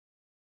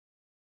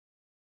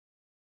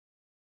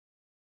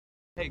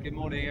Hey, good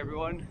morning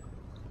everyone.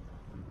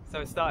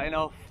 So starting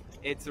off,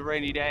 it's a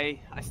rainy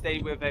day. I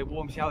stayed with a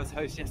Warm Showers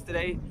host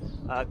yesterday,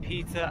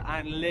 Peter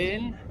and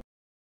Lyn.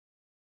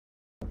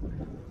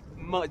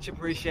 Much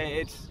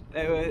appreciated.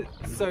 They were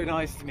so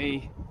nice to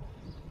me.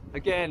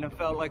 Again, I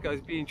felt like I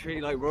was being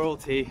treated like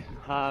royalty.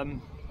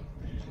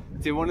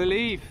 Didn't want to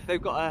leave. They've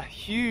got a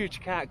huge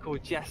cat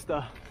called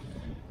Jester.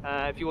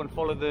 If you want to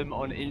follow them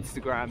on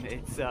Instagram,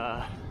 it's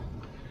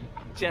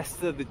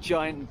Jester the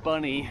giant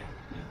bunny.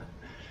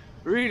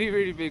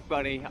 Really big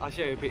bunny. I'll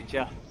show you a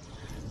picture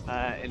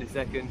in a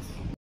second.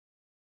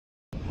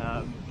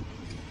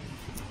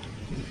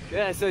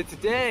 Yeah, so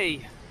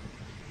today,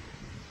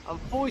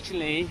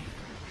 unfortunately,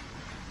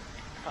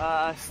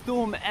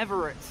 Storm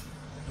Evert,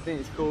 I think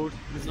it's called,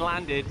 has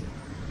landed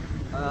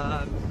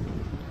to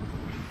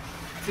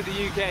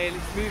the UK and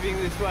it's moving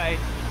this way.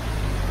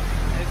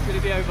 And it's going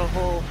to be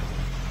overhaul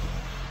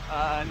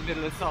in the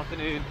middle of this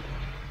afternoon.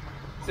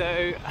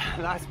 So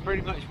that's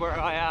pretty much where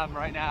I am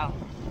right now.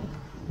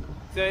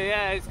 So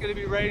yeah, it's going to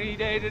be rainy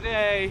day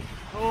today,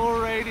 all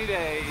rainy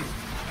days.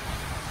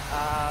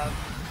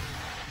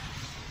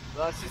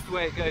 That's just the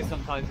way it goes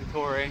sometimes with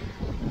touring.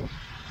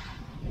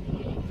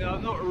 So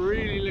I'm not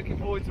really looking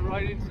forward to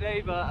riding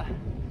today, but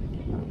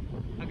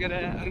I'm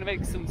gonna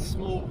make some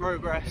small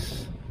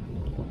progress.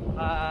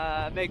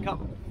 Make up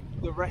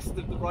the rest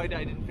of the ride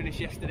I didn't finish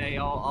yesterday.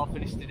 I'll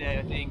finish today,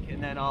 I think,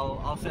 and then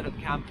I'll set up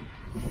camp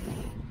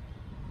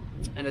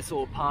in a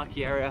sort of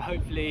parky area.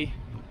 Hopefully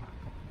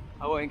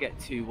I won't get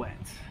too wet.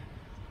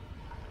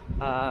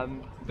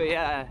 But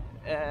yeah,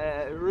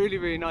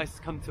 really nice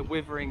to come to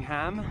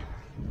Winteringham.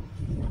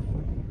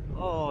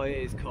 Oh, it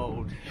is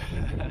cold.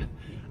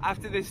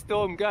 After this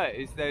storm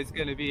goes, there's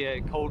going to be a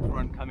cold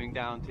front coming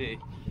down too.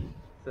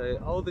 So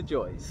all the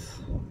joys.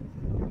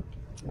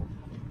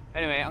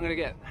 Anyway, I'm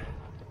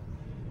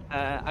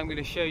going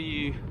to show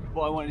you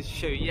what I wanted to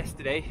show you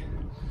yesterday.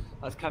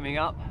 That's coming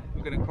up.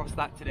 We're going to cross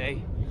that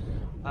today.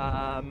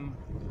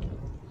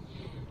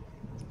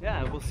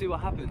 Yeah, we'll see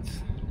what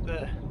happens.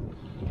 But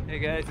there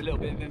you go, it's a little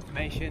bit of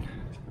information.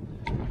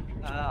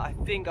 I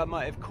think I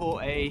might have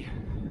caught a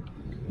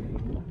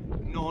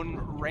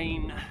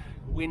non-rain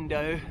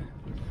window.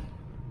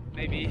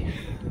 Maybe,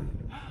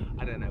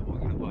 I don't know, we're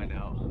going to find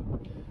out.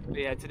 But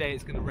yeah, today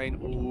it's going to rain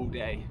all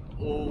day.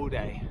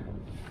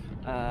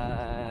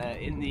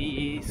 In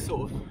the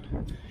sort of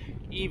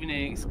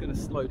evening, it's going to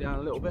slow down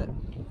a little bit.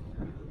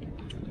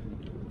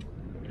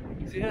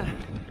 So yeah,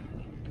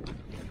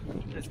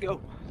 let's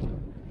go.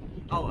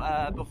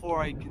 Oh,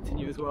 before I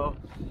continue as well,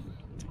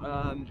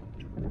 or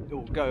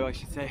go I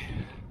should say,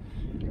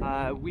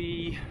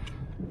 I'm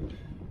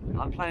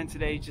planning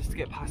today just to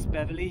get past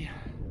Beverley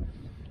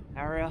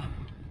area,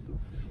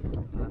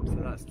 so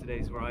that's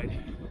today's ride.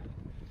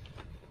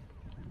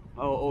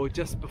 Oh, or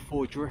just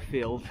before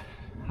Driffield.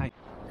 Hi.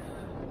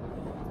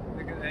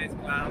 Look at those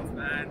clouds,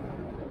 man.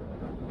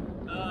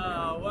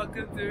 Oh,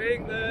 welcome to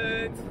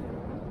England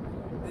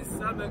this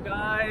summer,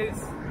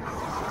 guys.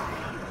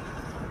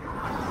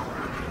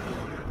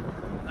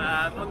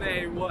 I'm on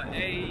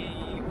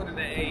one of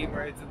the A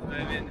roads at the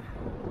moment.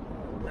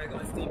 I've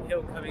got a steep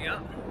hill coming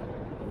up,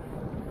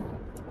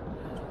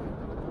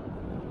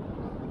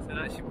 so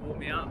that should pull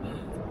me up.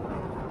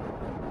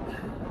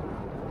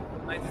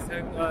 I just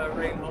hope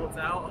rain holds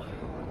out.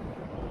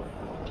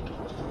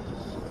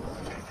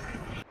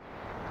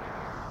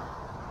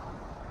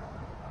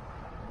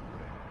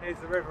 Here's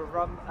the River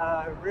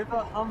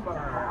Humber.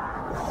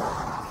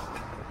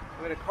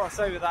 We're going to cross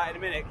over that in a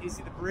minute. Can you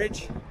see the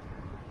bridge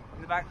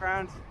in the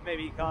background?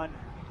 Maybe you can't.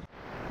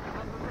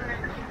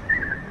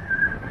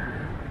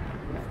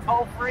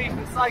 Toll free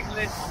for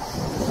cyclists.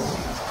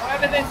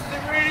 However, this is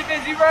a really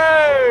busy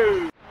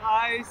road.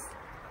 Nice.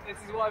 This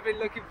is what I've been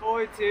looking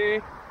forward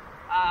to.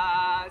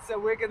 So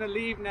we're going to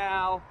leave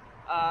now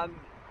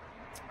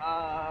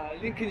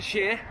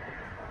Lincolnshire,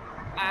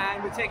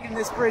 and we're taking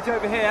this bridge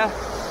over here.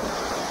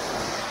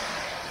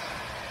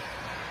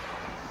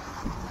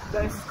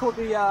 This is called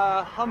the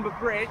Humber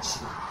Bridge,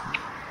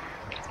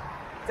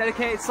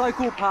 dedicated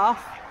cycle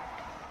path,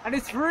 and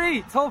it's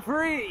free, toll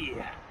free.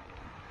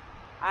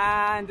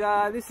 And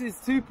this is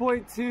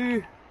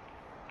 2.2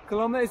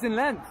 kilometers in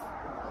length.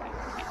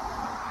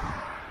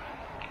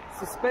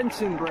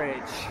 Suspension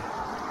bridge.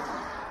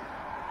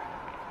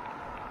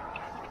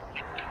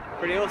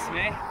 Pretty awesome,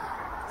 eh?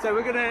 So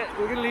we're gonna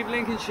leave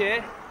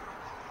Lincolnshire,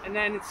 and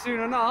then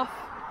soon enough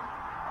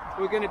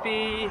we're gonna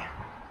be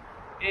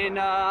in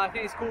I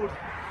think it's called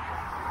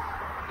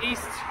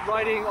East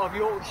Riding of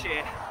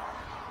Yorkshire,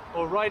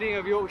 or Riding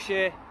of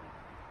Yorkshire.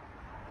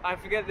 I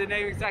forget the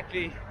name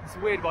exactly. It's a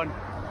weird one.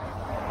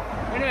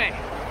 Anyway,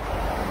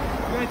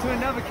 going to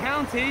another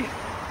county.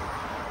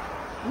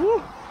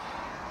 Woo!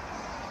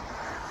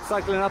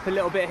 Cycling up a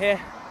little bit here.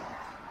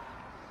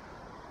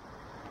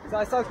 So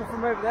I cycled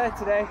from over there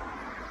today,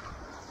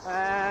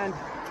 and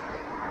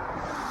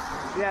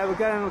yeah, we're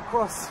going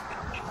across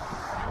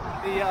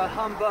the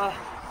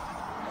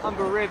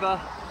Humber River.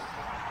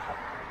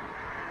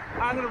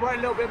 I'm going to ride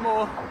a little bit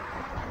more,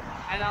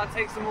 and I'll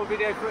take some more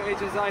video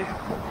footage as I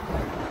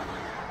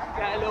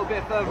get a little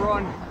bit further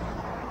on.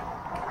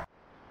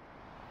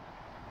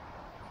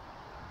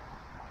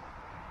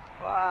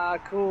 Wow,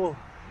 cool.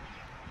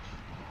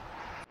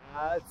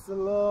 That's a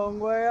long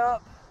way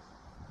up.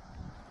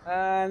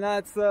 And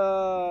that's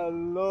a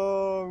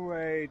long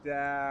way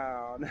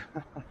down.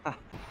 So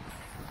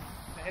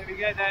here we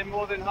go then,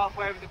 more than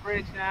halfway over the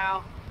bridge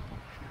now.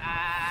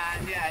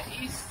 And yeah,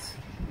 east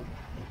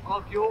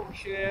of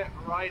Yorkshire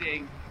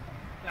riding.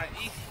 No,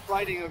 east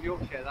riding of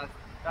Yorkshire,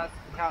 that's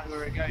the town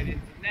we're going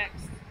into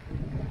next.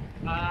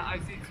 I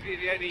seem to be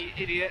the only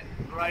idiot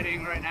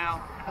riding right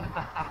now.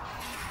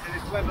 And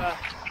this weather,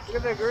 look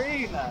at the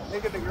green,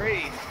 look at the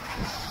green.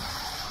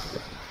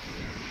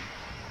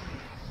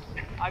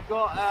 I've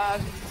got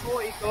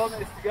 40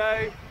 kilometers to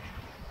go.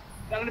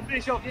 I'm going to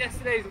finish off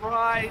yesterday's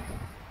ride.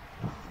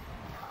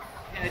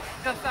 Yeah, it's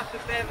just after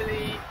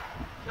Beverley,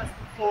 just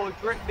before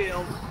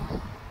Driffield.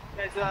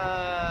 There's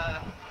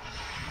a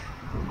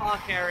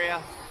park area.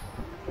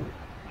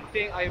 I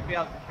think I'll be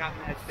able to camp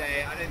there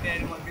today. I don't think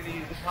anyone's going to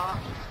use the park.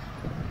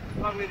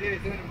 What I'm going to do is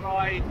I'm going to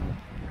ride.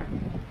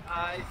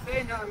 It's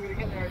saying that I'm going to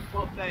get there at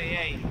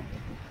 12:38.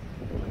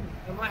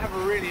 I might have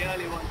a really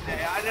early one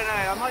today. I don't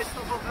know. I might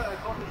stop off at a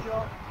coffee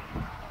shop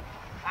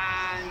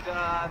and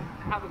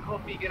have a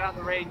coffee, get out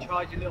the rain,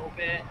 charge a little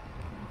bit.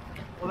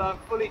 Although I'm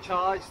fully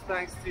charged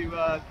thanks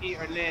to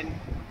Peter and Lyn.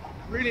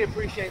 Really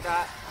appreciate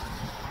that.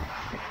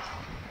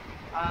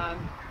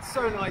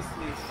 So nice to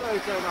me,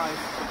 so nice.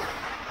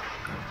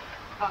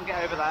 Can't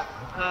get over that.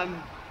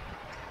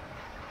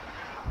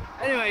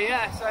 Anyway,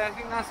 yeah, so I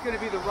think that's going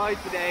to be the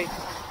ride today.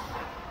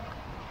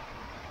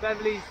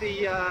 Beverley's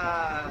the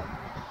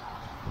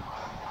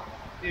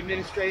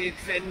administrative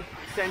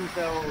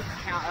centre, or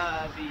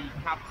the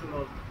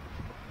capital of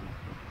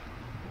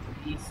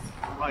the East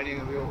Riding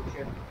of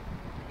Yorkshire.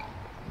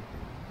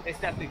 It's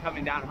definitely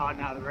coming down hard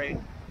now, the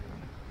rain.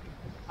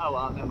 Oh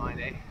well, never mind,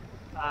 eh?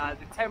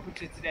 The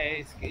temperature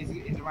today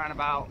is around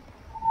about.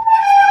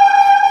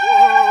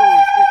 Whoa,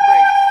 skip the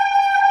brakes.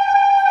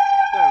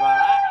 Sorry about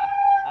that.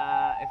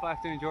 If I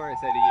have to endure it,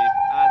 so do you.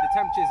 The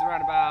temperature is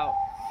around about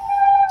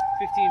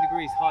 15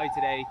 degrees high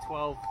today,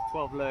 12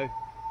 low.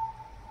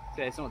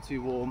 So it's not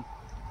too warm.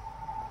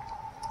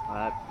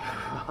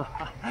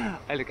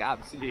 I look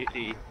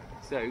absolutely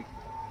soaked.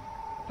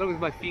 As long as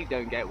my feet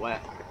don't get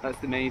wet, that's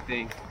the main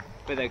thing.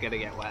 But they're gonna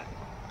get wet.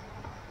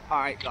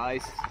 Alright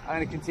guys, I'm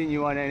gonna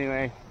continue on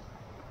anyway.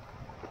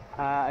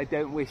 I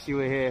don't wish you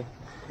were here.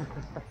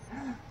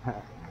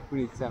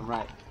 We need to sound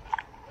right.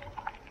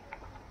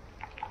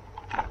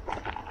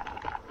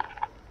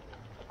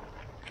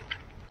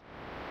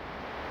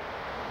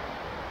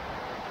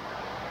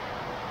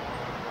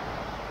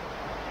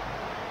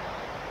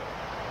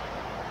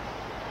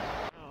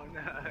 Oh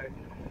no.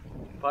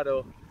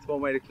 Puddle. It's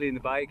one way to clean the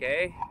bike,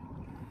 eh?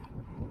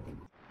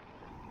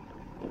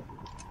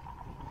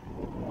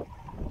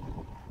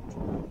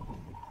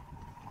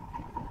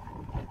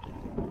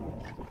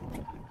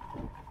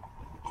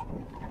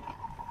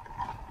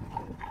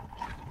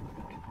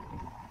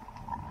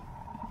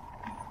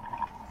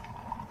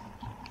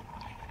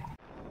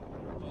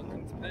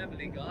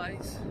 Beverley,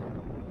 guys,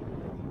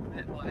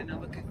 met by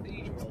another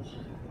cathedral.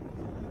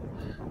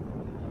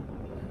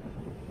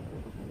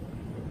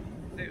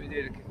 I think we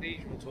did a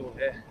cathedral tour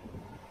here.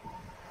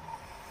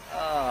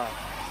 I'm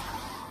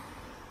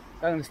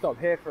going to stop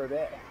here for a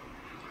bit,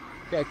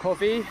 get a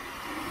coffee,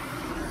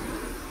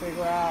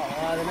 figure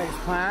out the next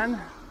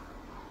plan.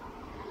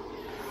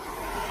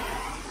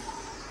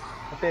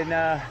 I've been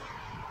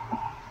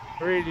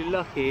really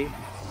lucky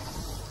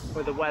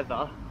with the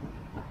weather.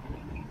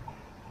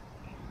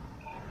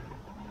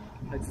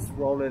 I just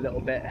roll a little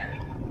bit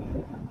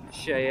to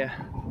show you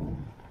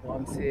what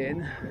I'm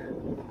seeing.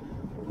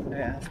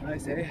 Yeah, that's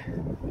nice, eh?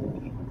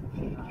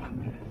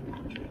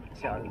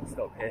 See, I didn't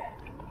stop here.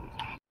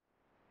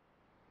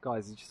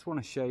 Guys, I just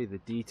want to show you the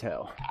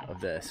detail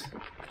of this.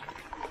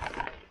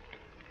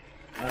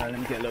 Let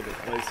me get a little bit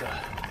closer.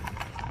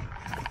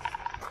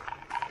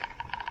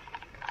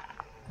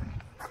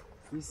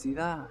 You see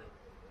that?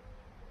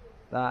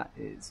 That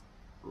is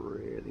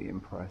really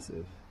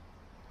impressive.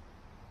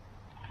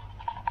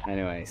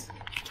 Anyways,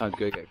 time to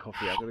go get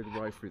coffee. I've got to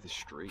ride through the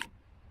street,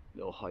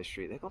 little high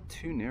street. They've got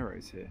 2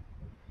 Neros here.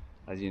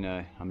 As you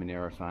know, I'm a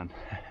Nero fan.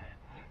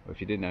 Or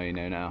if you didn't know, you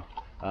know now.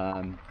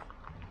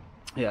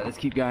 Yeah, let's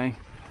keep going.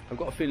 I've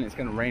got a feeling it's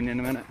going to rain in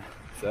a minute,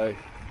 so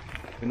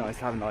it'd be nice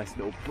to have a nice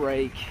little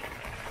break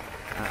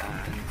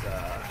and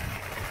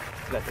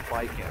let the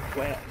bike get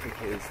wet,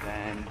 because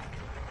then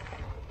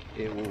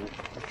it will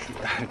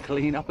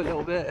clean up a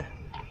little bit.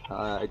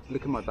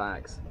 Look at my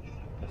bags.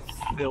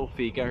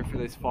 Filthy going through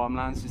those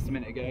farmlands just a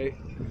minute ago.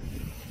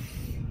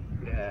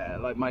 Yeah,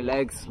 like my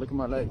legs, look at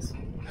my legs.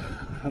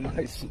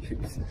 My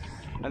shoes.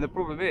 And the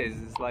problem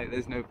is like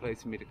there's no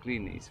place for me to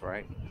clean these,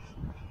 right?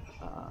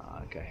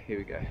 Okay, here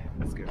we go.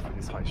 Let's go through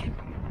this high street.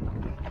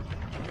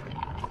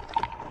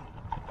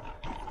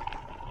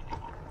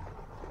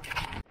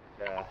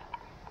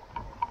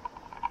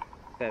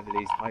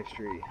 Beverley's High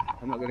Street.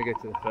 I'm not going to go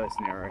to the first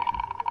Nero.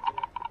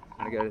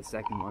 I'm going to go to the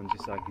second one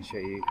just so I can show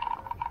you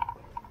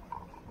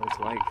It's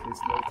like this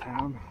little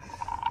town.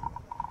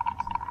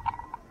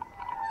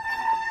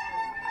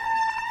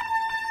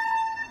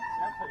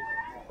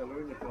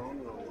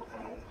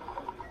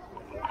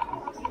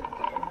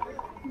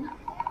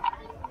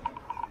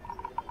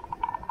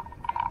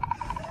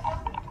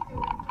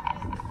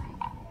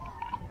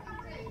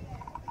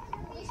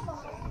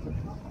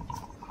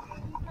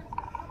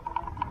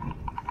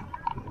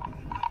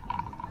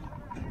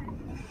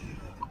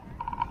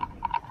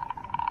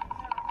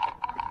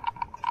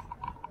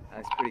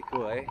 That's pretty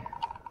cool, eh?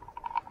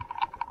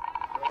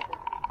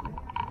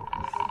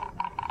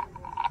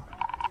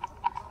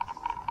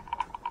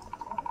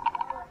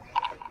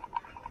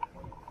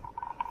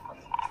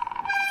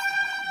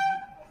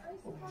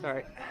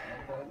 Sorry.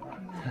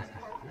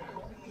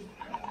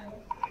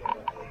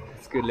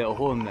 It's a good little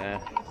horn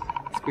there.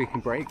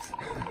 Squeaking brakes.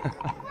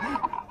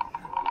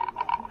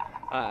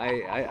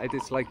 I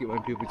dislike it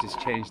when people just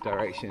change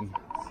direction.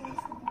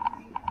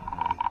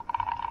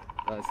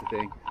 That's the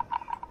thing.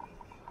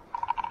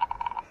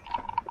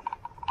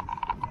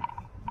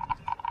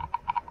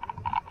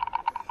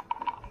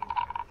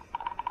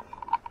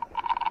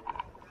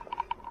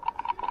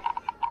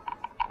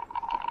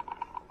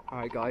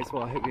 Alright guys,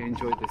 well I hope you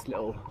enjoyed this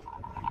little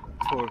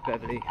tour of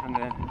Beverley. I'm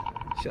going to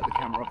shut the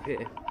camera off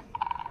here.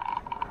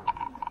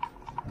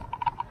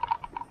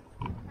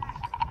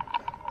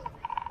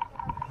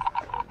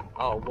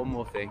 Oh, one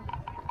more thing.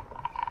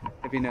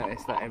 Have you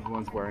noticed that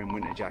everyone's wearing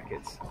winter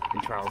jackets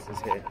and trousers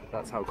here?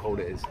 That's how cold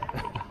it is.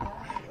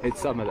 It's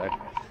summer though.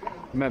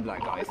 Remember that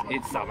guys,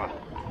 it's summer.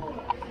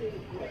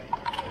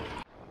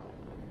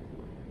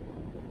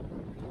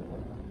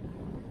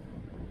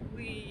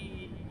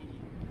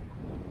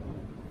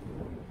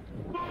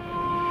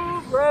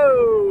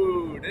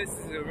 Whoa, this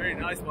is a really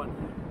nice one.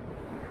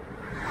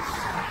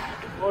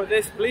 More of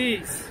this,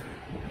 please.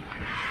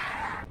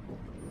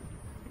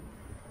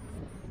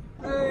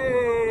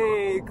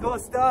 Hey,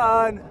 course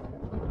done.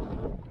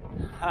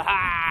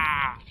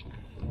 Haha.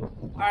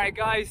 Alright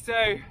guys, so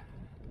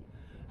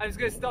I'm just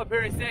going to stop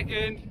here a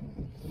second.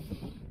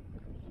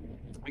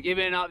 I'll give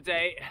you an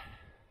update.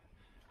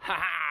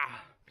 Haha.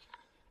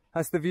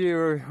 That's the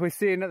view we're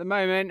seeing at the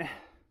moment.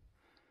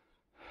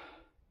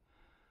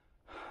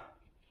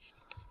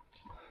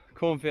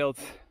 Cornfields,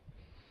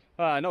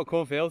 not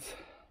cornfields,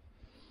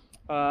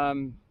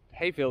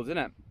 hayfields, isn't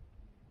it?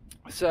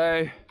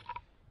 So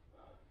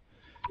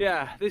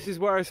yeah, this is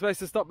where I was supposed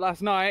to stop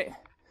last night,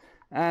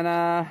 and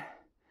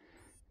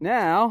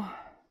now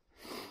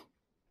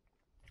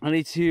I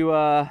need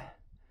to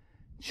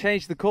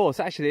change the course.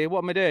 Actually,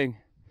 what am I doing?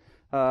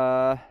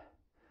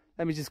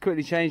 Let me just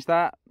quickly change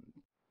that.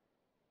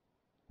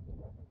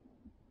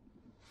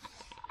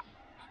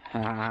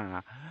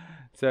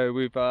 So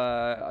we've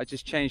I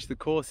just changed the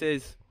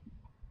courses.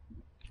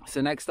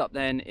 So next up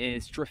then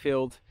is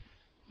Driffield.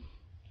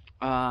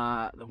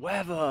 The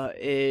weather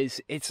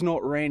is, it's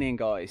not raining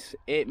guys.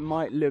 It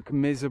might look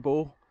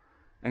miserable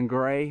and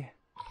grey,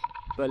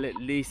 but at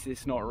least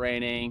it's not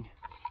raining,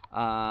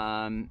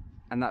 and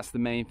that's the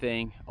main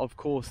thing. Of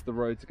course the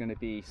roads are going to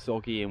be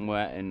soggy and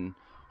wet and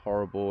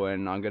horrible,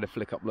 and I'm going to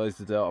flick up loads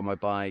of dirt on my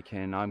bike,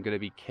 and I'm going to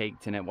be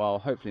caked in it. Well,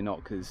 hopefully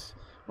not, because,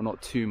 well,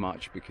 not too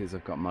much, because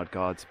I've got mud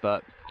guards.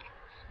 But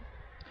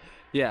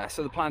yeah,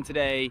 so the plan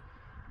today,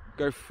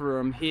 go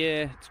from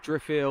here to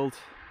Driffield.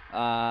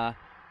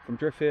 From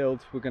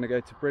Driffield we're going to go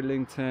to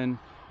Bridlington.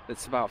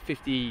 That's about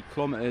 50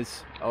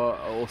 kilometers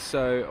or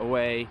so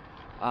away.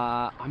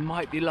 I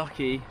might be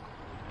lucky.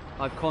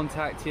 I've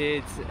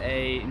contacted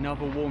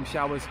another warm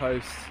showers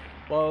host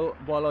while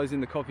I was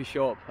in the coffee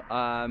shop.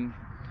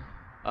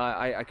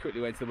 I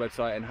quickly went to the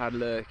website and had a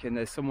look, and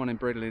there's someone in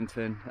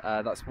Bridlington.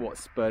 That's what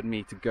spurred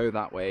me to go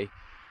that way.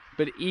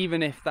 But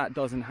even if that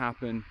doesn't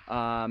happen,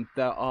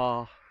 there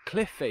are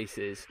cliff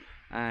faces,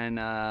 and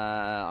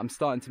I'm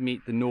starting to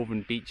meet the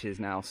northern beaches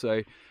now,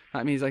 so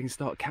that means I can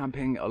start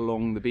camping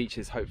along the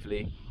beaches,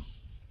 hopefully.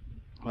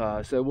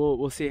 So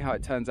we'll see how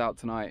it turns out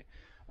tonight.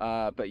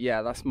 But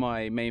yeah, that's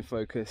my main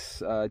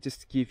focus,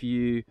 just to give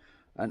you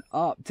an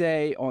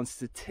update on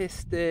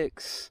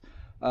statistics.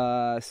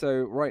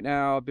 So right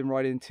now I've been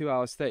riding 2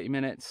 hours 30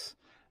 minutes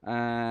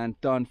and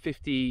done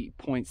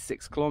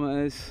 50.6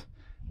 kilometers,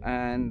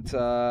 and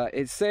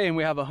it's saying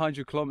we have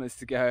 100 kilometers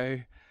to go.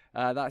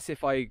 That's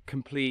if I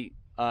complete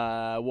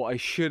what I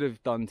should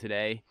have done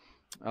today.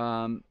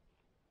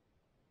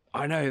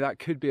 I know that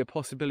could be a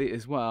possibility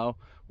as well.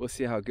 We'll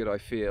see how good I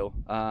feel.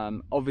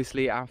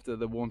 Obviously after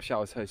the warm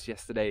showers host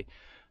yesterday,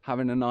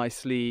 having a nice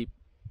sleep,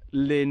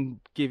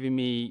 Lyn giving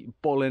me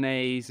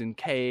bolognese and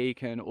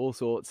cake and all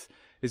sorts,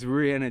 has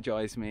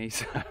re-energized me.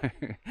 So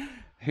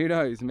who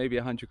knows, maybe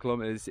 100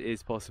 kilometers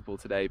is possible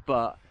today.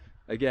 But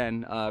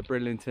again,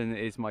 Bridlington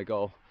is my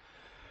goal.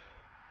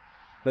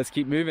 Let's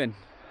keep moving.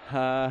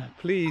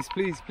 Please,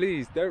 please,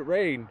 please don't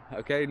rain.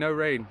 Okay, no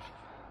rain.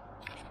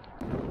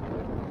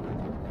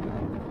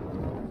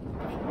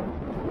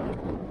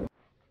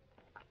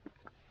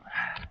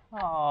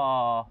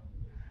 Oh,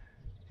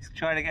 he's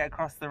trying to get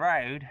across the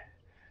road.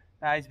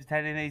 Now he's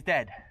pretending he's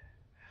dead.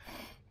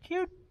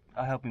 Cute.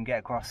 I'll help him get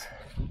across.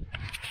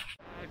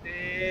 Arrived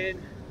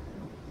in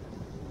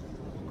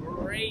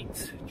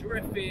Great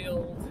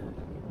Driffield.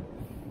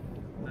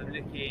 I'm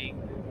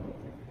looking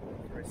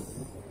for a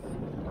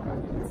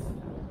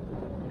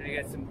I'm gonna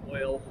get some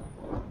oil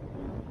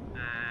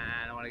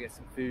and I want to get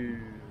some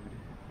food.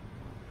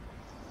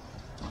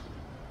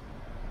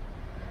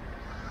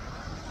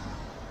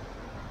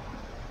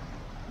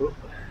 Oop.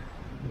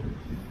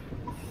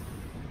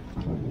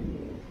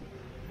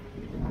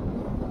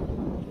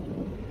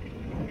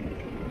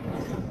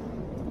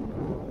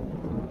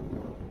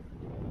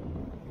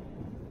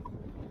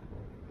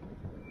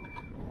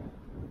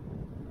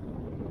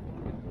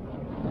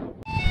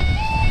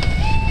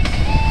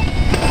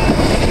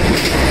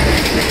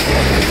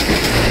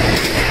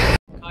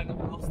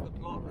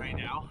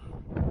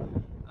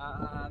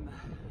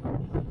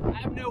 I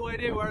have no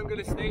idea where I'm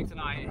going to stay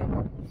tonight,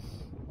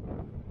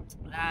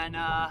 and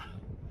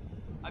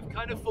I've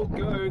kind of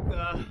forgoed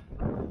the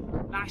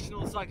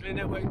National Cycling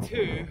Network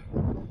 2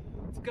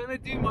 to kind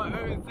of do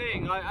my own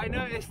thing. I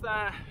noticed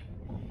that,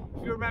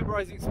 if you remember, I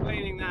was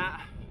explaining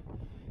that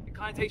it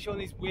kind of takes you on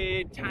these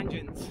weird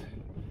tangents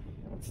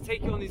to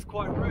take you on these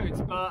quiet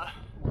roads, but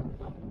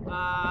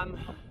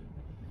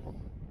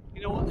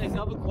you know what, there's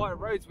other quiet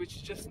roads which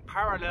is just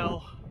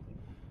parallel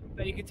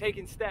that you can take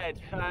instead,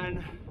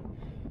 and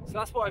so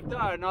that's what I've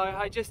done.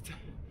 I just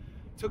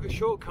took a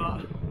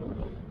shortcut,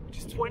 which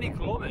is 20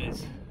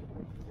 kilometers,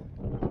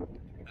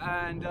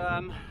 and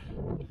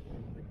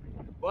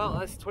well,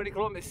 that's 20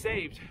 kilometers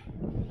saved.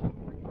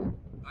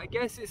 I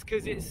guess it's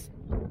because it's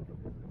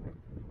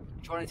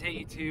trying to take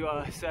you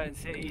to certain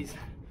cities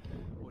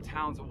or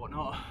towns or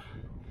whatnot.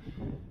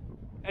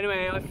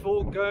 Anyway, I've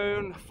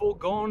foregone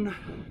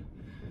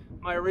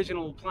my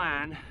original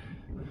plan,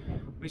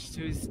 which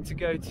is to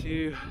go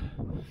to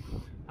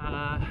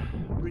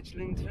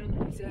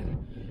Ridgelington, is it?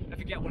 I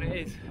forget what it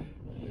is.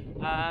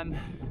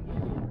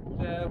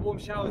 The Warm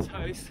Showers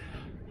host,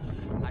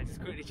 I just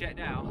quickly checked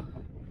now,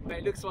 but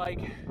it looks like,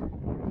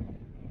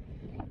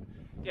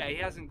 yeah, he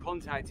hasn't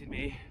contacted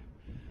me.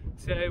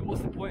 So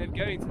what's the point of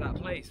going to that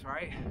place,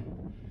 right?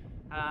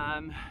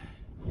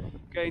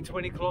 Going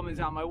 20 kilometers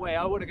out of my way.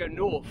 I want to go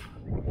north.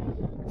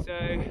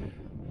 So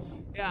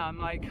yeah, I'm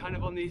like kind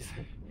of on these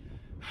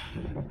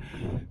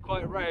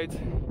quiet roads,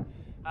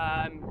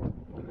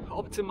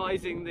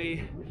 optimizing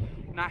the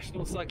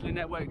National Cycling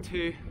Network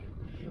 2,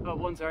 oh,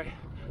 1, sorry,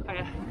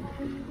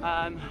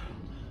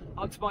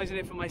 optimizing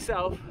it for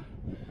myself,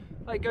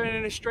 like going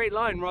in a straight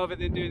line rather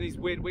than doing these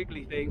weird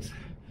wiggly things.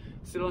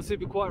 Still on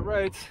super quiet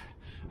roads.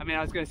 I mean,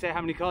 I was going to say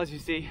how many cars you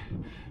see.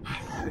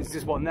 There's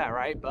just one there,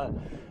 right? But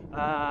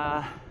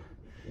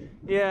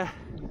yeah.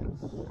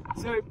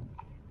 So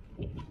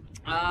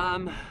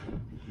I'm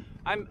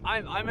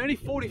only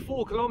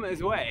 44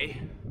 kilometers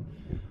away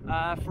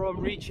from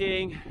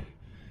reaching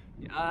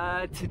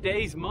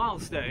today's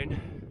milestone,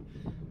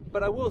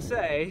 but I will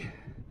say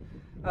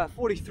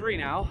 43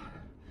 now,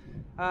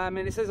 and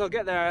it says I'll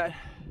get there at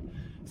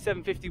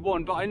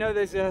 7:51, but I know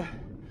there's a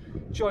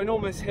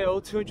ginormous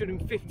hill,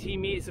 250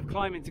 meters of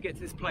climbing to get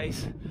to this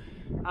place,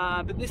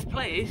 but this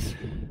place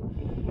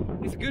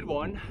is a good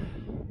one,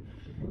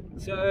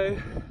 so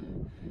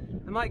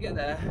I might get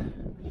there.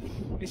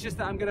 It's just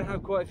that I'm going to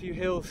have quite a few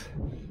hills.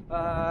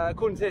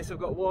 According to this, I've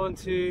got 1,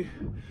 2,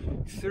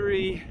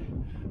 3,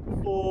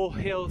 4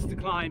 hills to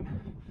climb.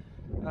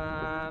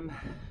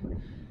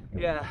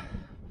 Yeah,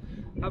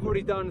 I've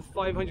already done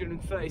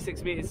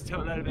 536 meters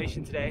total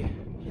elevation today,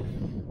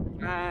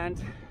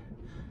 and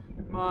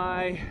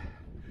my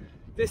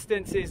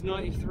distance is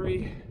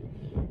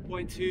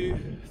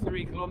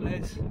 93.23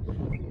 kilometers.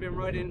 I've been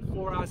riding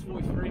 4 hours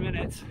 43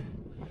 minutes.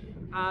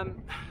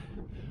 On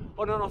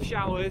and off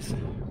showers.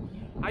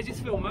 I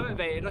just feel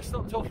motivated. I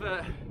stopped off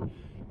at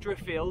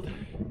Driffield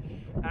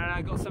and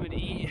I got something to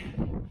eat.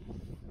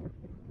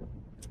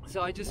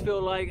 So I just feel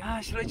like,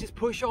 should I just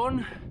push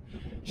on?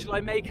 Should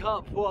I make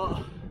up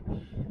what?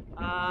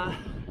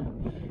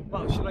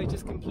 Well, should I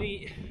just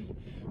complete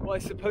what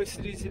I'm supposed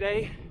to do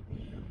today?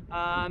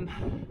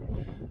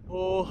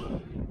 Or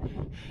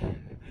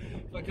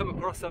if I come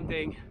across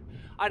something,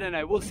 I don't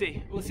know, we'll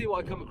see. We'll see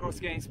what I come across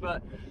against,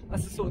 but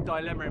that's the sort of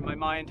dilemma in my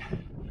mind.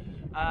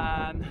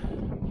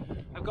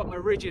 I've got my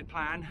rigid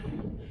plan,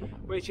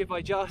 which if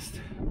I just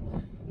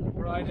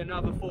ride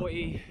another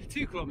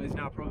 42 kilometers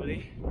now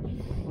probably,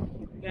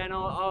 then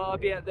I'll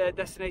be at the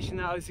destination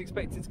that I was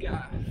expected to get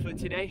at for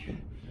today.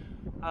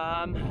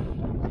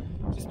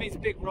 Just means a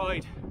big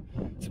ride.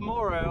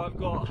 Tomorrow I've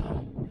got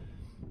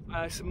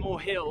some more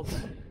hills,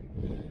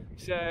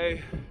 so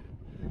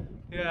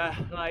yeah,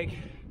 like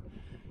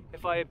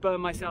if I burn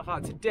myself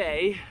out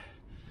today,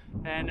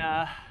 then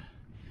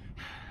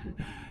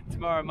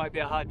tomorrow might be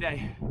a hard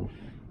day.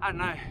 I don't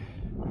know.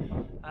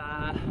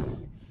 I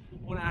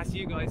want to ask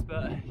you guys,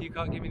 but you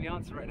can't give me the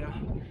answer right now.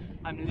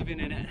 I'm living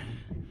in it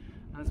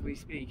as we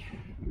speak.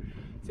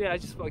 So yeah, I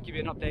just thought I'd give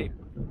you an update.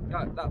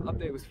 That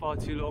update was far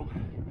too long,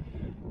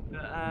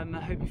 but I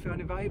hope you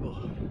found it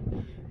valuable.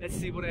 Let's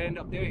see what I end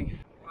up doing.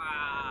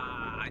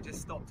 Wow, I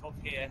just stopped off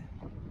here.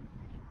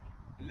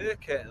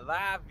 Look at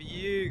that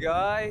view,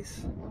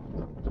 guys.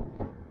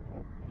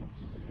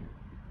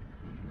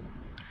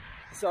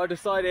 So I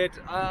decided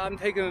I'm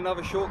taking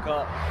another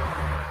shortcut.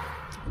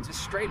 It's a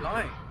straight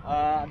line.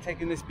 I'm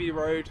taking this B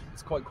road,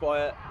 it's quite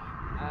quiet.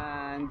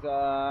 And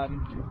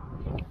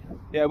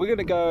yeah, we're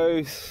gonna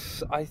go,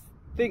 I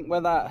think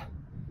where that,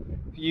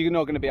 you're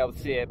not gonna be able to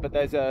see it, but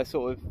there's a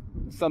sort of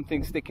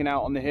something sticking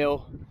out on the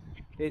hill.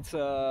 It's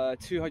a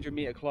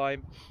 200-meter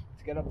climb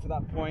to get up to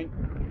that point.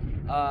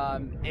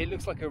 It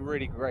looks like a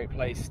really great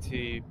place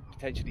to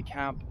potentially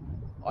camp.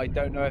 I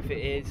don't know if it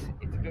is,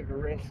 it's a bit of a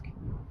risk,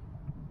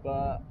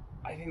 but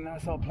I think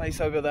that's our place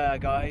over there,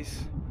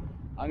 guys.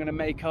 I'm gonna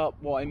make up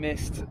what I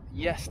missed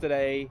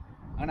yesterday.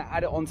 I'm gonna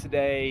add it on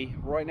today.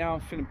 Right now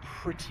I'm feeling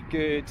pretty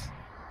good.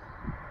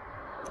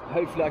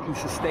 Hopefully I can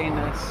sustain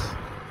this.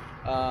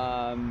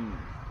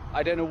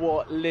 I don't know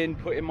what Lynn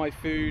put in my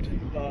food,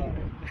 but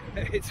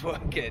it's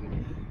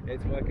working.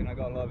 It's working. I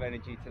got a lot of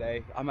energy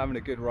today. I'm having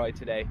a good ride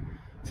today.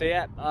 So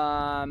yeah,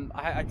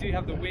 I do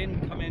have the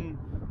wind coming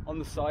on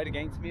the side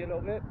against me a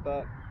little bit,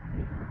 but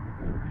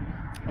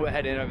we're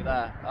heading over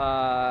there.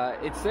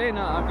 It's saying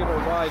that I'm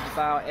gonna arrive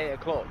about 8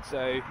 o'clock,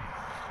 so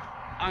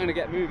I'm gonna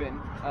get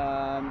moving,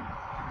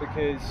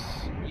 because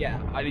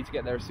yeah, I need to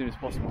get there as soon as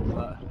possible.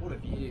 But what a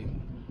view.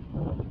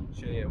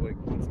 Show you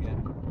once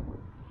again.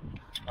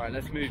 All right,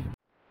 let's move.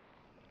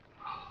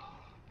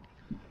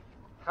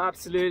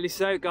 Absolutely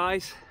soaked,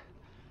 guys.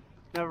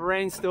 Another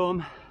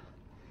rainstorm.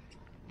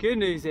 Good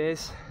news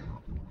is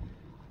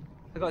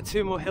I've got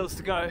 2 more hills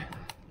to go,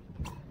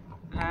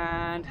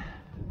 and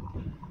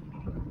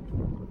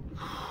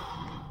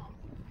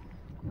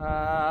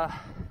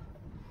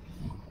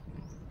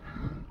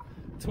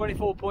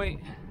 24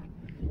 point,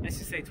 let's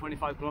just say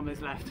 25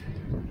 kilometers left.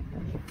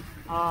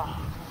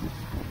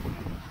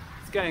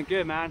 It's going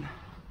good, man.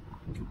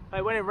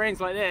 Like, when it rains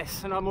like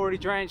this and I'm already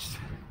drenched,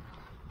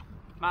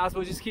 might as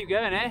well just keep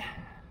going, eh?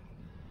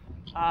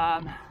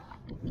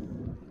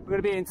 We're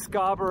gonna be in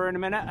Scarborough in a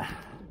minute.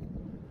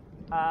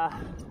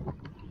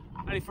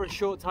 Only for a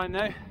short time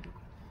though.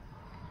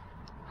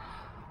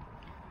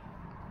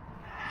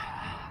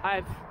 I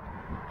have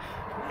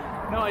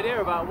no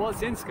idea about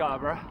what's in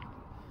Scarborough.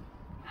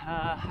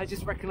 I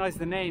just recognise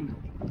the name,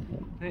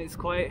 and it's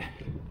quite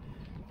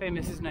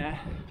famous, isn't it?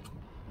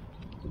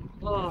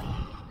 Oh,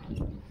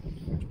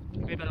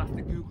 maybe I'll have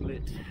to Google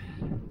it.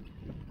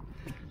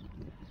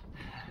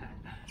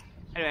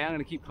 Anyway, I'm going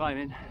to keep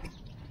climbing.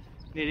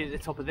 Nearly at the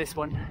top of this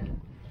one.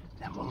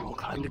 Then one more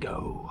climb to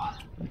go.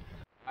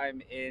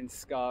 I'm in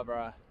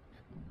Scarborough,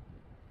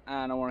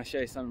 and I want to show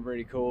you something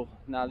really cool.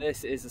 Now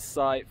this is a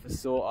sight for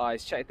sore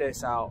eyes. Check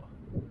this out.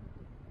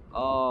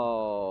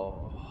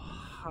 Oh,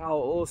 how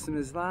awesome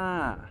is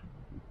that?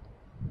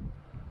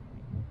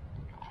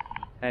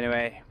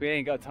 Anyway, we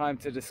ain't got time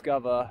to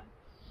discover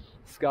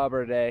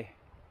Scarborough today.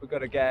 We've got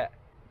to get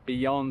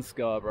beyond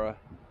Scarborough.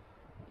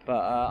 But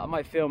I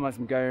might film as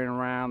I'm going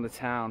around the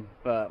town.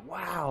 But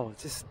wow,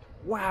 just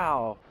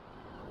wow.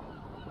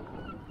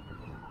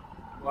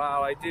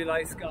 Wow, I do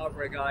like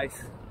Scarborough,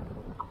 guys.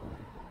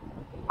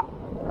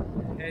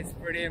 It's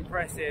pretty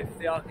impressive,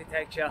 the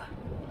architecture.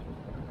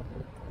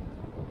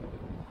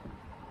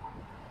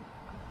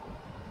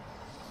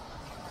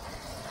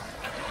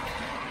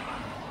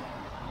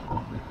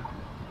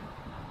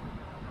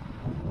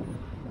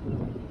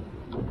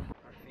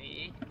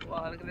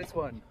 Wow, look at this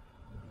one.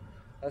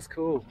 That's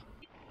cool.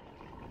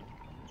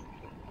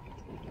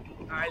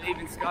 Alright,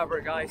 leaving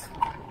Scarborough, guys.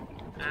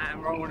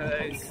 And we're on one of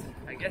those,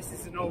 I guess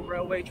it's an old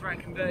railway track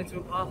converted to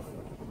a path,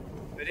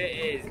 but it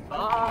is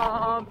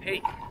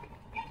bumpy.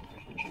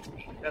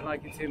 Don't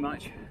like it too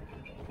much.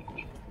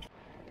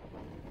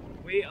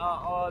 We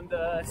are on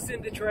the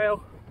Cinder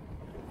Trail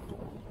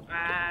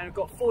and we've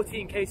got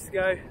 14 k's to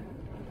go.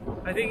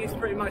 I think it's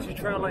pretty much a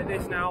trail like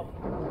this now.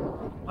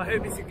 I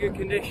hope it's in good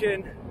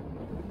condition.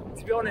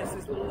 To be honest,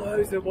 there's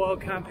loads of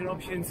wild camping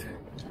options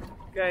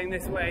going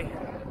this way.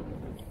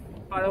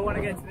 But I want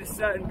to get to this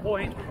certain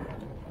point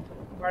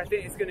where I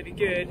think it's going to be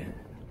good.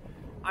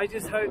 I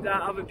just hope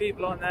that other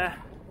people aren't there.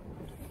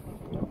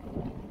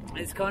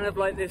 It's kind of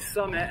like this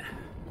summit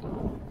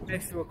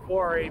next to a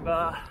quarry,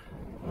 but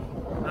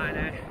I don't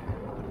know.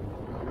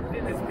 I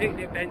think there's a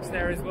picnic bench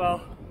there as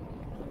well.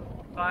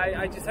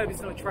 I just hope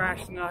it's not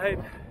trashed, and I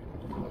hope,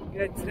 you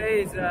know,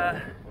 today is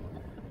a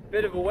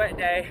bit of a wet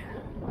day,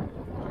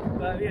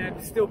 but you know,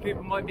 still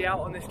people might be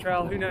out on this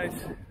trail, who knows.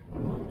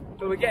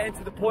 But we're getting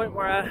to the point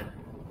where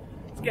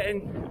it's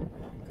going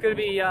to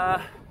be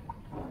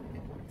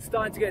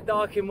starting to get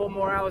dark in 1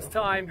 more hour's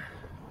time.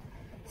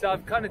 So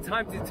I've kind of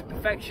timed it to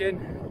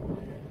perfection.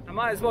 I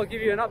might as well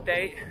give you an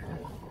update.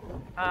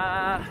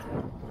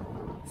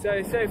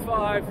 So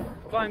far I've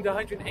climbed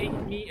 800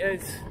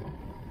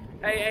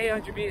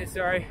 meters,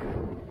 sorry,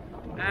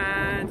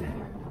 and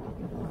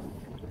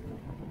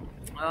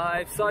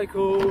I've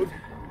cycled,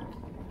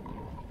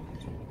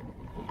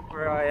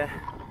 where are you?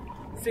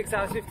 6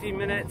 hours 15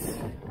 minutes.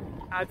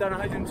 I've done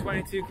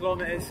 122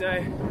 kilometers,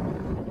 so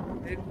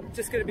it's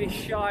just going to be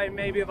shy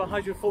maybe of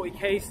 140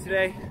 k's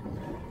today.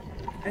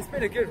 It's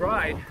been a good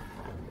ride,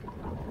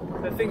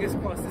 but fingers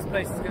crossed this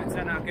place is going to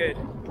turn out good.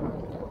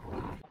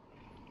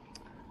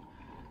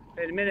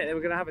 In a minute, we're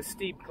going to have a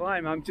steep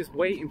climb. I'm just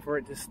waiting for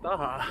it to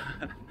start.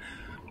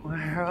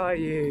 Where are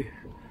you?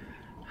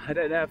 I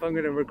don't know if I'm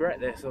going to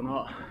regret this or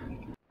not.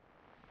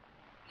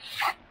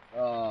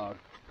 Oh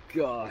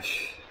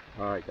gosh.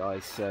 Alright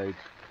guys, so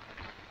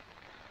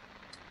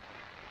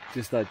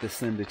just like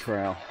descended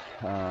trail,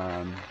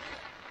 and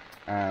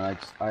I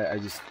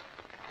just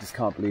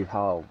can't believe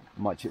how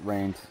much it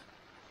rained.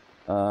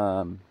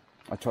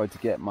 I tried to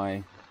get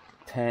my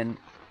tent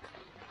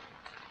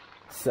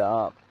set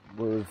up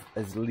with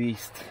as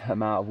least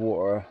amount of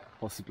water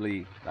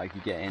possibly that I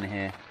could get in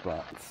here,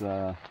 but it's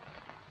yeah,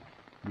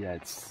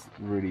 it's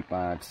really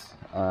bad.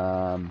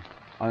 I'm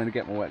gonna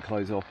get my wet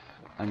clothes off.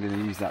 I'm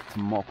gonna use that to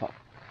mop up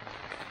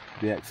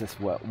the excess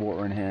wet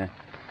water in here,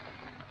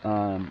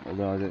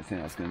 although I don't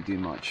think that's going to do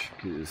much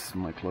because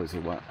my clothes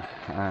are wet,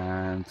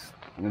 and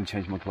I'm going to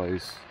change my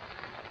clothes.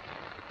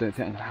 Don't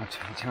think I'm going to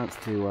have a chance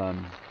to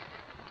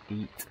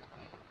eat.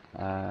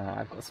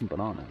 I've got some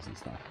bananas and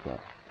stuff, but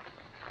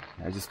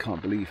I just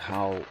can't believe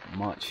how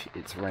much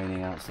it's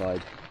raining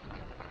outside.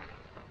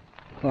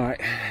 Alright,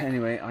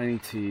 anyway, I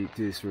need to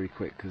do this really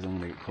quick because I'm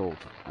going to get cold,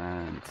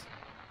 and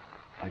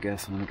I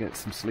guess I'm going to get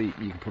some sleep.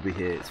 You can probably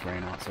hear it's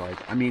raining outside.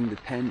 I mean, the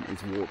tent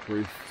is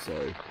waterproof,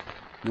 so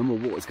no more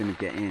water's going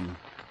to get in,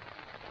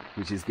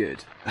 which is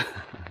good.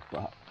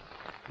 But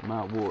the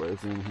amount of water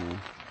is in here,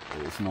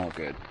 it's not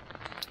good.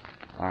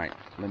 Alright,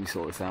 let me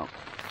sort this out.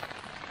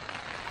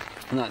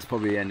 And that's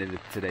probably the end of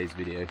today's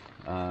video.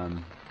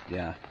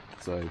 Yeah,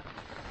 so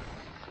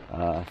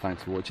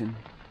thanks for watching.